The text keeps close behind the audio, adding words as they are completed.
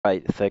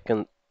Alright,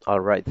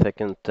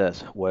 second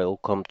test.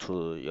 Welcome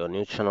to your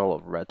new channel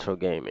of retro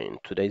gaming.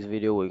 Today's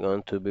video we're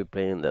going to be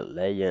playing the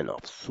Legend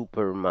of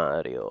Super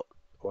Mario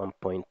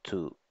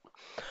 1.2.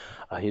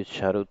 A huge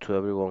shout out to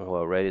everyone who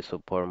already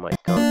support my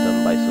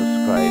content by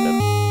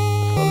subscribing.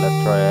 So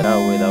let's try it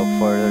out without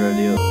further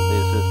ado.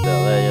 This is the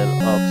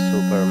Legend of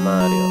Super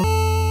Mario.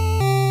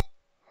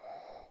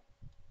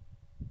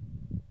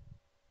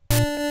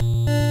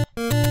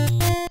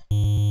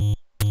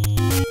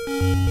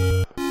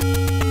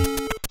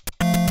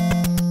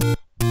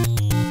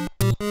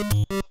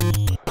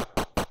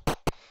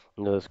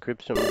 In the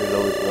description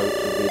below is going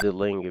to be the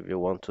link if you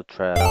want to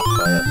try it out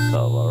by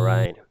yourself,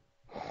 alright?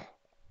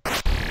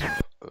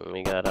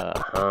 We got a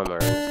hammer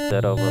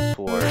instead of a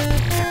sword.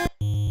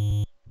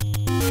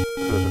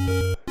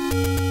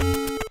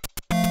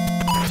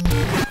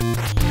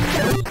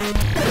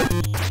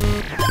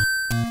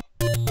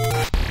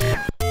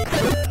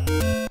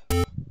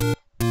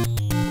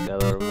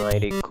 Got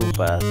almighty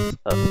Koopas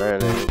as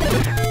enemies.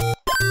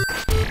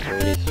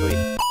 Pretty sweet.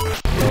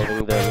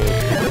 Loading the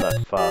music that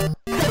fast.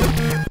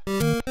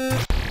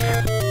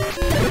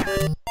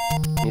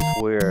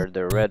 It's weird,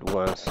 the red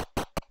ones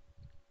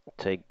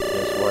take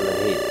just one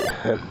hit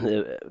and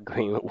the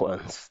green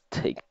ones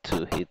take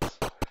two hits.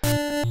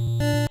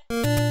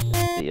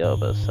 It's the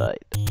other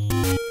side.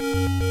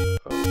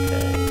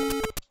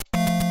 Okay.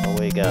 What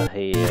we got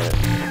here?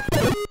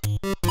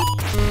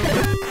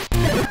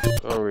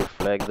 Oh,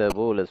 reflect the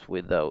bullets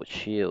without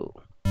shield.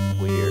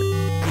 Weird.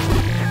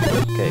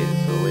 Okay,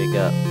 so we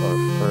got our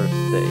first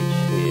stage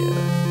here.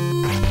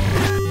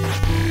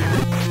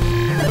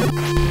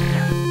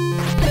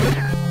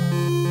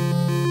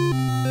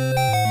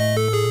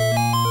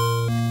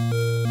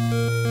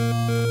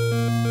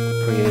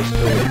 Pretty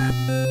sweet.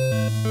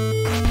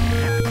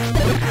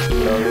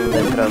 Loading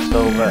the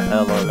crossover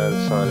element,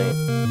 Sonic.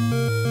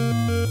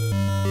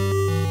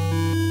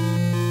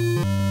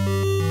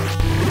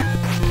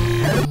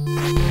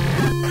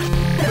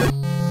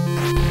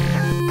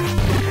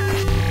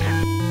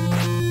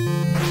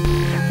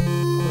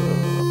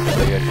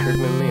 So you're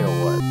tripping me or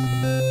what?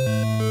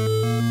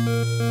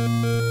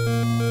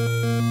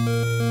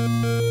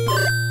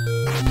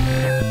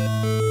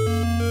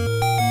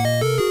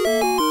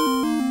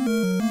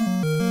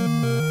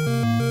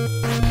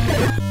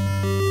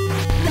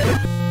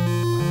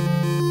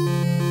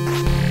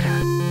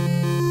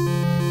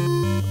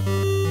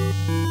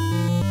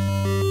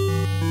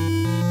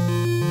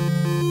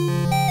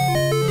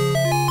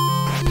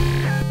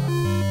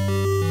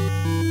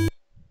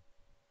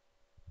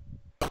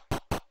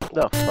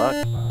 The fuck?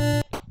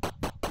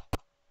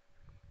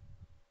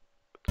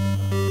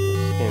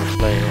 This game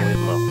playing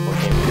with my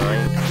fucking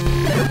mind.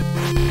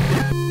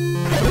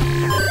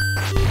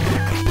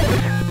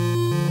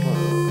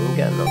 We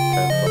got no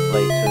time for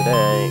play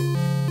today.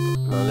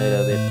 I'm a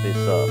little bit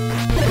pissed off.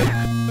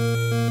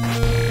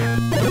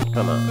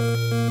 Come on.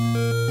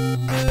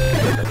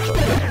 Let's go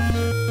back.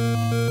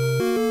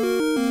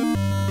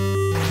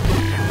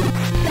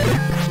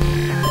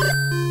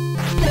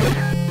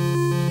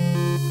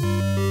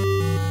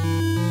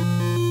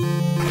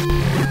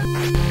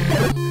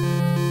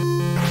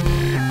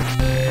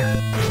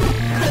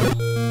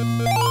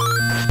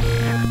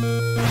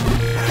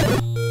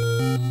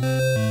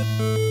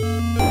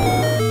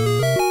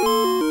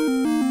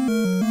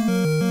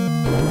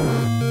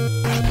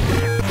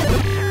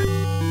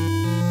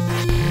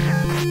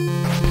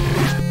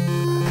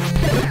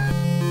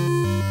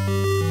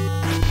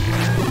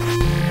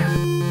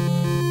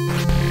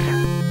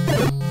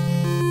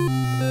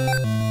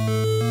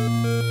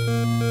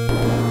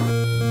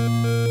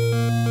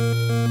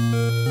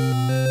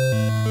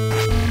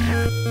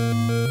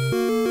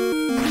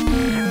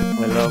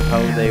 I love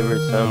how they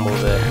resemble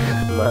the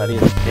Mario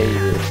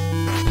stages.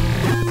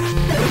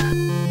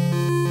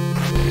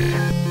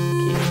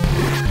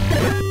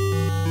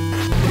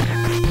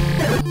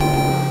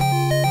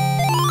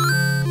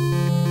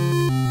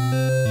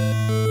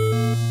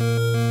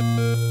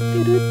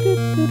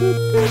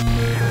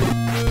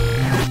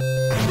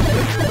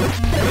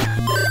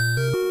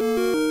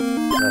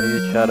 A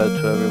huge shout out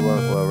to everyone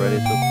who already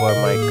support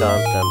my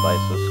content by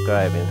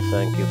subscribing.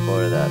 Thank you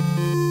for that.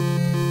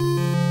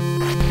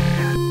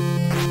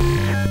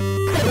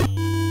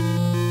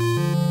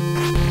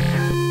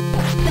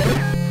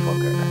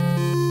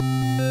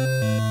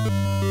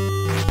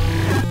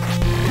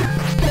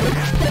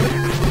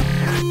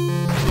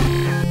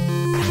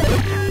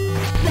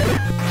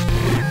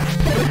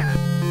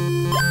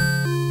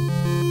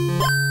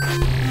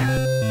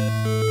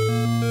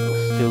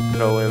 Still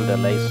throwing the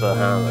laser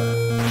hammer.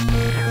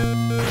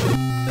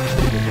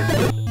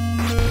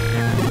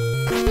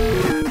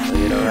 So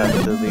you don't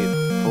have to be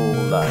full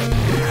life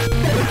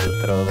to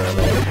throw the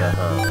laser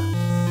hammer.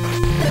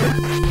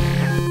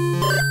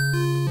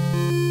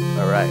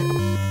 Alright.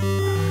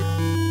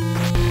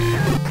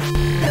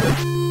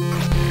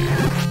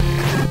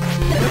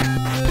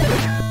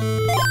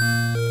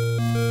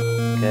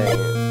 Okay.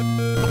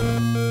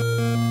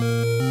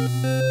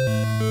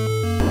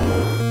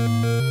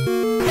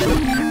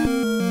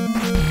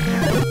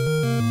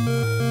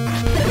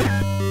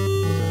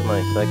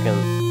 my second,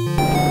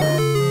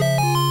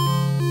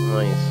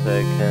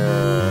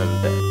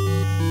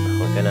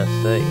 how can I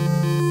say,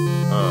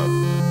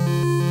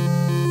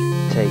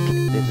 take,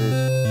 this is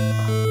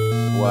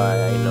why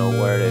I know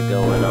where to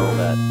go and all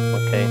that,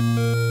 okay?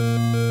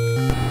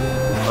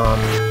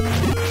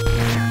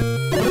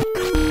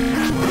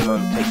 Come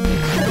on, take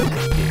this, take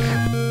this.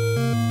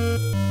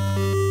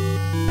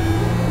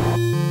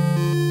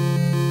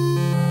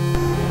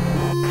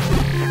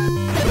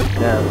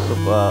 Yeah, so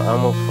I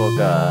almost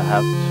forgot, I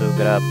have to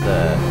grab the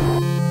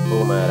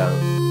boomerang.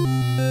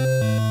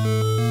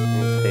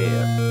 It's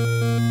here.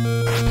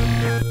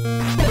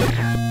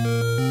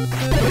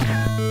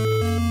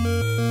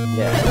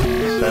 Yeah,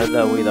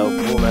 Zelda without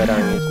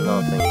boomerang is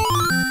nothing.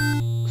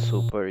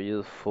 Super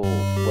useful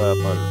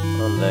weapon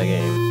on the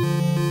game.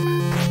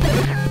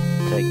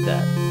 Take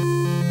that.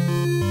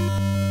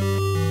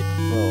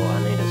 Oh, I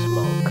need a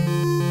smoke.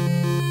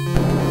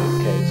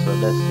 Okay, so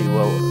let's see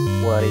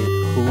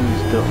who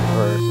is the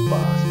first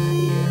boss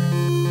here.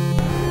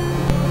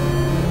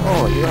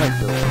 Oh, you are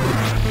the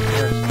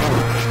first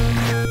boss.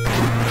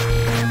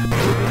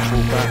 Maybe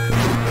pull back.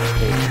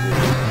 Take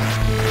this.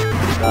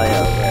 Die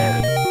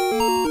already.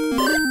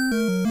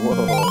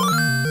 Whoa.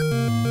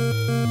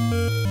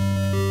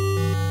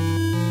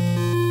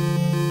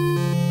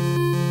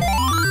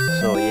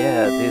 So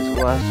yeah, this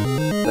was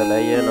the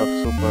Legend of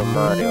Super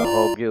Mario. I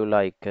hope you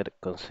like it.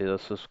 Consider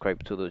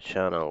subscribe to the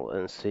channel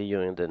and see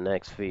you in the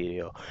next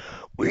video.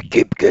 We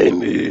keep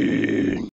gaming!